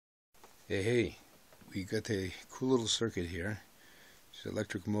Hey, we got a cool little circuit here. It's an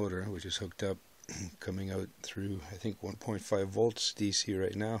electric motor which is hooked up, coming out through I think 1.5 volts DC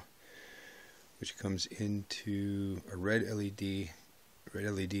right now, which comes into a red LED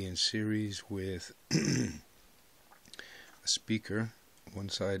in series with a speaker, one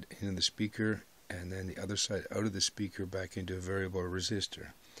side into the speaker and then the other side out of the speaker back into a variable resistor,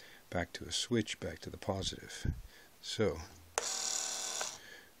 back to a switch, back to the positive. So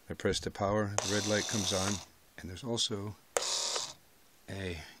I press the power, the red light comes on, and there's also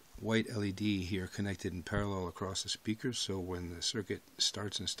a white LED here connected in parallel across the speaker, so when the circuit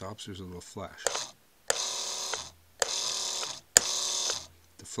starts and stops there's a little flash.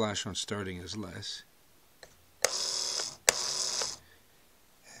 The flash on starting is less,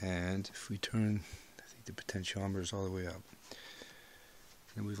 and if we turn, I think the potentiometer is all the way up.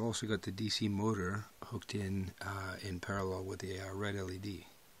 And we've also got the DC motor hooked in parallel with the red LED.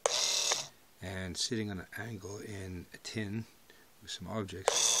 And sitting on an angle in a tin with some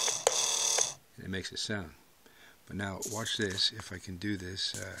objects, and it makes a sound. But now watch this. If I can do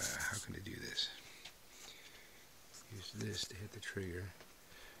this, how can I do this? Use this to hit the trigger,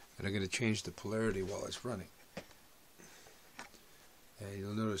 and I'm going to change the polarity while it's running. And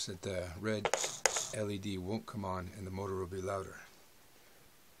you'll notice that the red LED won't come on and the motor will be louder.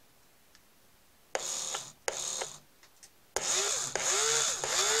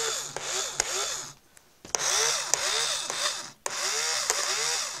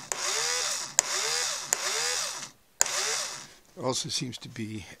 Also seems to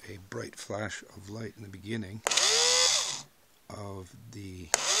be a bright flash of light in the beginning of the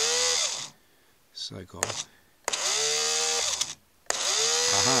cycle.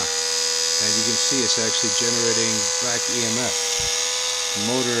 Aha! And you can see it's actually generating back EMF. The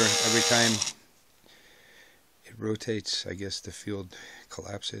motor, every time it rotates, I guess the field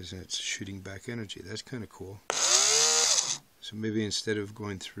collapses and it's shooting back energy. That's kind of cool. So maybe instead of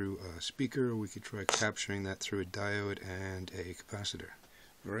going through a speaker, we could try capturing that through a diode and a capacitor.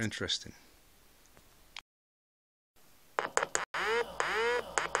 Very interesting.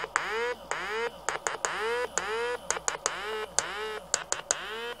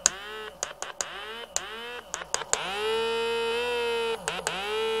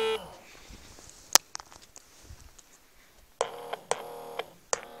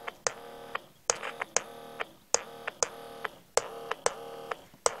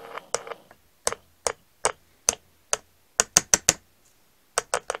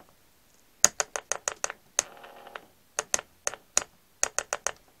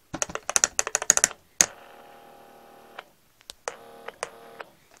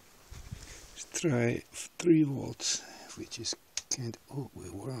 Try 3 volts. If we just can't, oh, we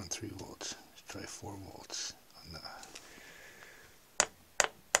were on 3 volts. Let's try 4 volts on that.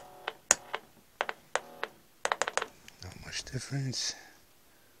 Not much difference.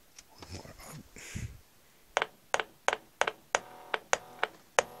 One more up.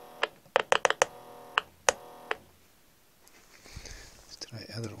 Let's try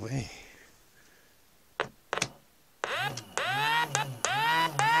other way.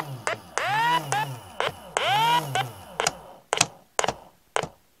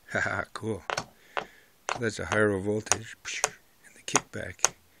 Haha, cool. So that's a higher voltage, and the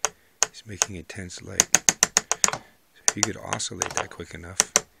kickback is making intense light. So if you could oscillate that quick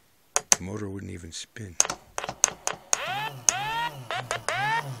enough, the motor wouldn't even spin.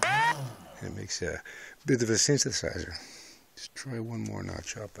 And it makes a bit of a synthesizer. Let's try one more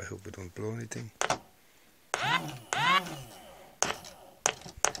notch up. I hope it don't blow anything.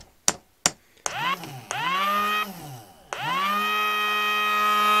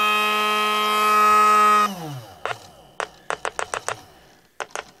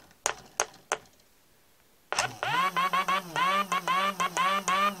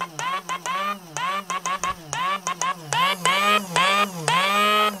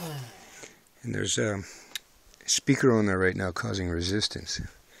 And there's a speaker on there right now causing resistance.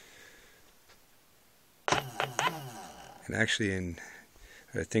 And actually,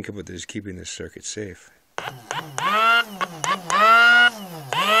 I think about this, keeping this circuit safe.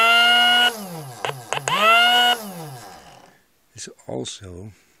 It's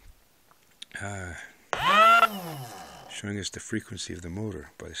also showing us the frequency of the motor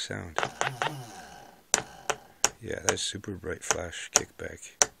by the sound. Yeah, that's super bright flash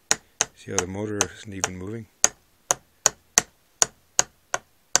kickback. See how the motor isn't even moving?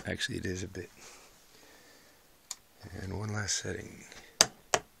 Actually, it is a bit. And one last setting.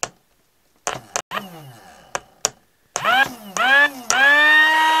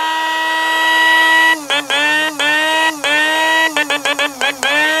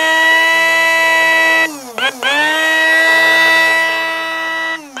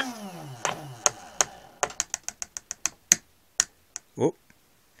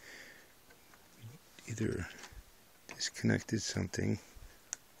 disconnected something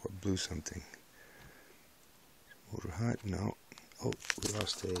or blew something. Motor hot? No. Oh, we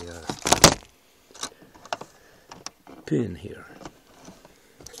lost a pin here.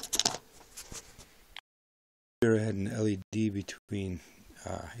 Here I had an LED between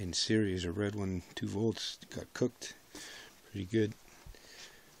in series, a red one, 2 volts, got cooked pretty good.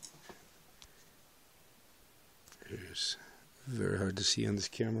 It's very hard to see on this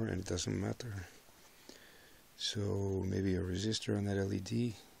camera, and it doesn't matter. So maybe a resistor on that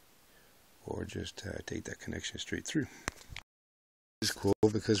LED, or just take that connection straight through. This is cool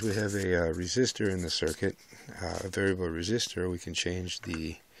because we have a resistor in the circuit, a variable resistor. We can change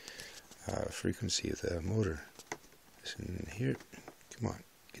the frequency of the motor. Listen here. Come on,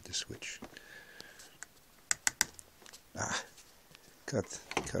 get the switch. Cut.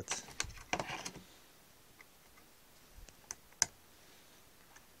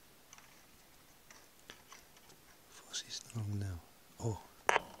 Fuzzy's not on now. Oh,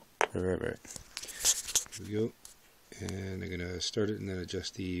 right. Here we go. And I'm going to start it and then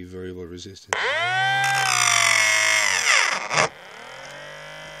adjust the variable resistance.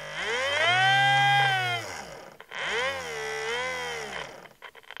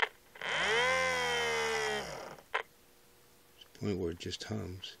 Point where it just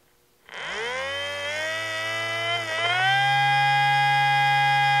hums.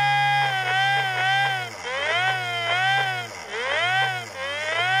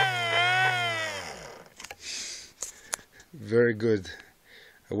 Very good.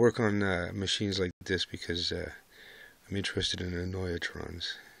 I work on machines like this because I'm interested in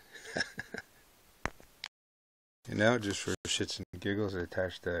annoyatrons. And now, just for shits and giggles, I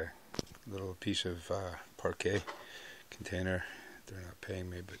attached a little piece of parquet container. They're not paying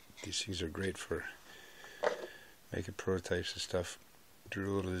me, but these things are great for making prototypes and stuff.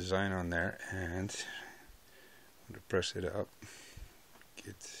 Drew a little design on there, and I'm going to press it up,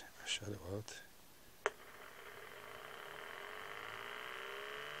 get a shadow out.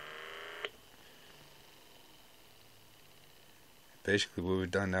 Basically what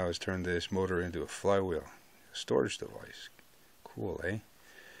we've done now is turn this motor into a flywheel, a storage device. Cool, eh?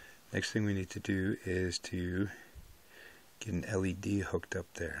 Next thing we need to do is to get an LED hooked up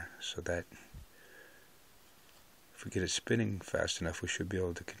there, so that if we get it spinning fast enough, we should be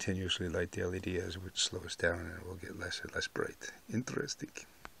able to continuously light the LED as it slows down, and it will get less and less bright. Interesting.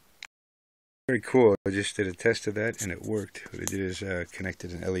 Very cool. I just did a test of that and it worked. What I did is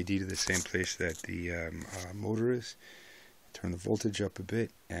connected an LED to the same place that the motor is, turned the voltage up a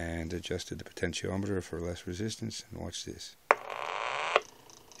bit, and adjusted the potentiometer for less resistance. And watch this.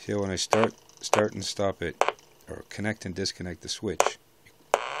 See how when I start and stop it, or connect and disconnect the switch,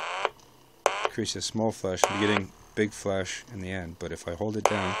 it creates a small flash in the beginning, big flash in the end. But if I hold it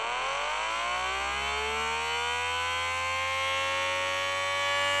down,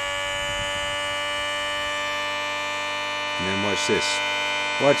 and then watch this.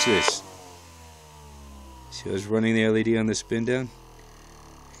 Watch this. See, I was running the LED on the spin down.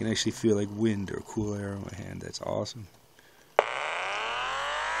 I can actually feel like wind or cool air on my hand. That's awesome.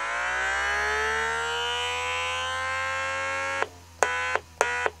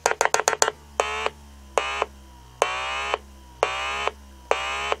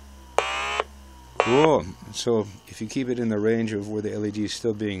 Cool. So if you keep it in the range of where the LED is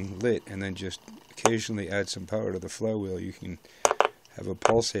still being lit, and then just occasionally add some power to the flywheel, you can have a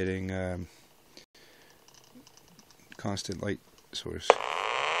pulsating constant light source.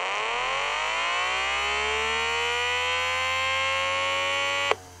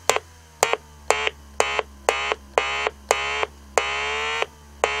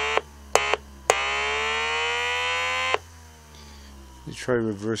 Let's try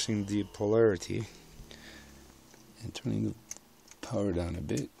reversing the polarity and turning the power down a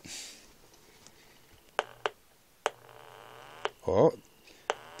bit. Oh,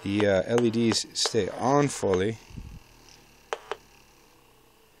 the LEDs stay on fully,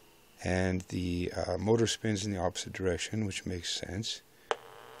 and the motor spins in the opposite direction, which makes sense.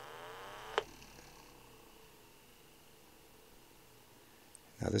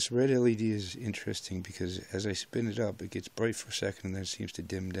 Now this red LED is interesting because as I spin it up, it gets bright for a second and then it seems to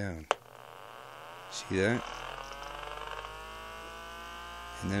dim down. See that?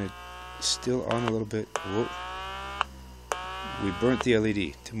 And then it's still on a little bit. Whoa. We burnt the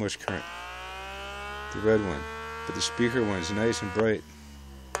LED, too much current. The red one. But the speaker one is nice and bright.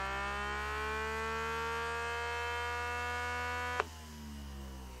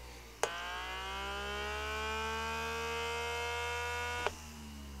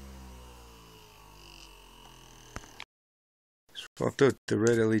 Swapped out the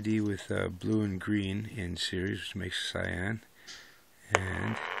red LED with blue and green in series, which makes cyan.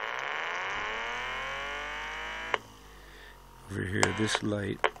 And over here, this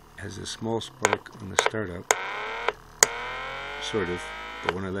light has a small spark on the startup, sort of,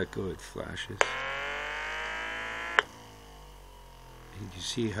 but when I let go it flashes. And you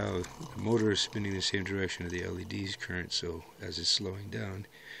see how the motor is spinning the same direction of the LED's current, so as it's slowing down,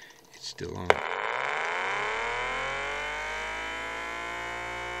 it's still on.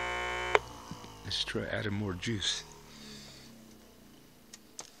 Let's try adding more juice.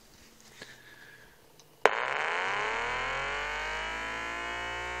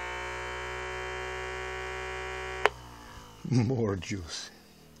 More juice.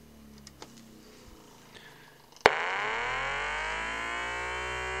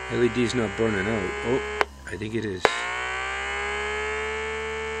 LED's not burning out. Oh, I think it is.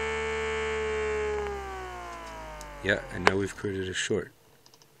 Yeah, and now we've created a short.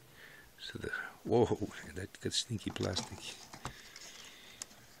 So the whoa, that got stinky plastic.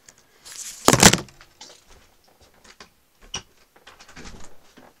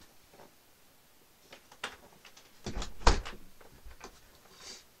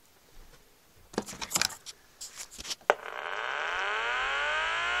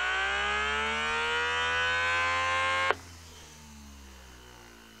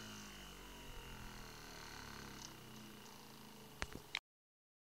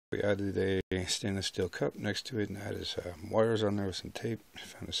 We added a stainless steel cup next to it and added some wires on there with some tape.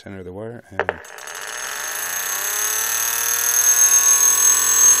 Found the center of the wire and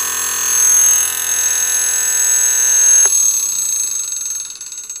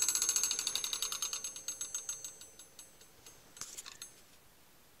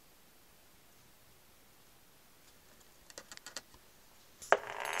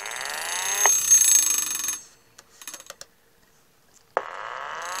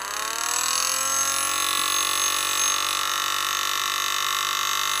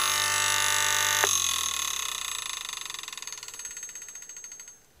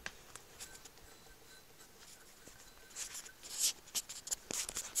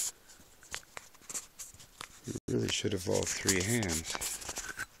you really should have all three hands.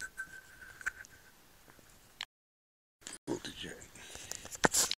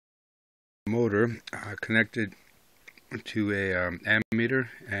 Motor connected to a ammeter,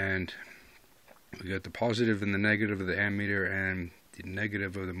 and we got the positive and the negative of the ammeter and the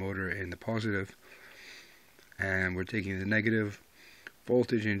negative of the motor in the positive, and we're taking the negative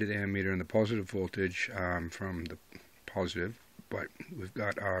voltage into the ammeter and the positive voltage from the positive, but we've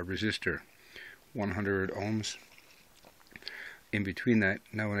got our resistor 100 ohms in between that.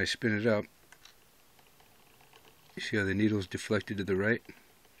 Now when I spin it up, you see how the needle's deflected to the right?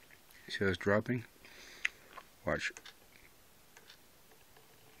 You see how it's dropping? Watch.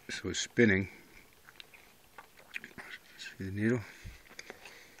 So it's spinning. See the needle?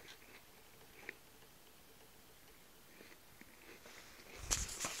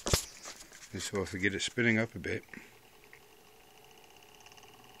 And so if we get it spinning up a bit,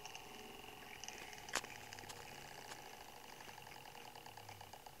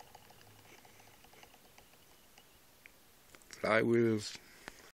 flywheels.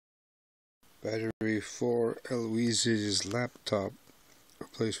 Battery for Eloise's laptop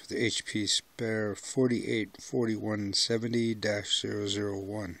replaced with the HP spare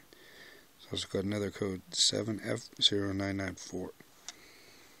 484170-001. It's also got another code 7F0994.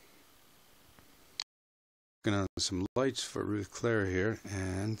 Working on some lights for Ruth Claire here,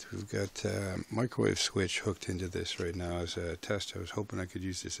 and we've got a microwave switch hooked into this right now as a test. I was hoping I could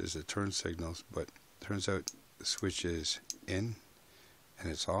use this as a turn signals, but turns out the switch is in and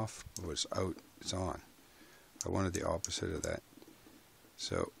it's off, or it's out, it's on. I wanted the opposite of that.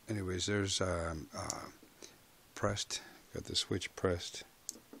 So anyways, there's pressed, got the switch pressed,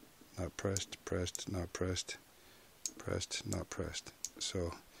 not pressed, pressed, not pressed, pressed, not pressed.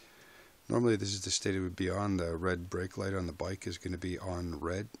 So normally this is the state it would be on. The red brake light on the bike is going to be on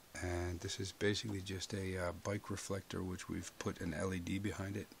red, and this is basically just a bike reflector which we've put an LED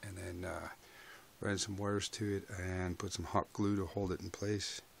behind it, and then ran some wires to it and put some hot glue to hold it in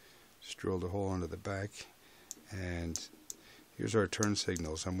place. Just drilled a hole into the back, and here's our turn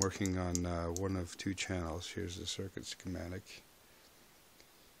signals. I'm working on one of two channels. Here's the circuit schematic.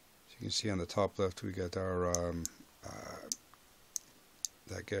 As you can see on the top left, we got our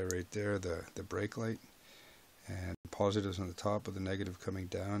that guy right there, the brake light, and positives on the top with the negative coming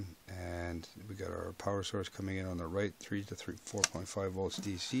down, and we got our power source coming in on the right, 3 to 4.5 volts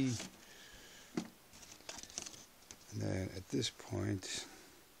DC. And then at this point,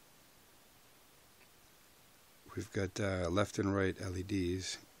 we've got left and right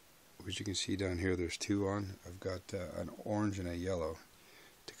LEDs, which you can see down here. There's two on. I've got an orange and a yellow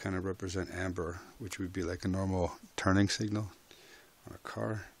to kind of represent amber, which would be like a normal turning signal on a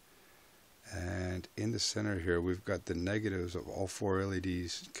car. And in the center here, we've got the negatives of all four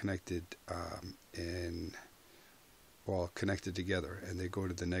LEDs connected connected together, and they go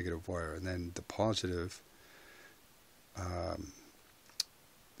to the negative wire. And then the positive,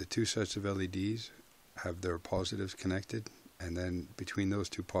 the two sets of LEDs have their positives connected, and then between those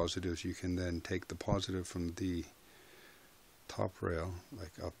two positives, you can then take the positive from the top rail,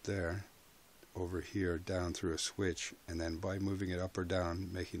 like up there, over here, down through a switch, and then by moving it up or down,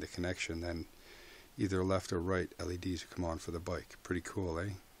 making the connection, then either left or right LEDs come on for the bike. Pretty cool,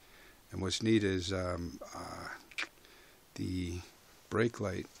 eh? And what's neat is the brake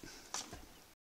light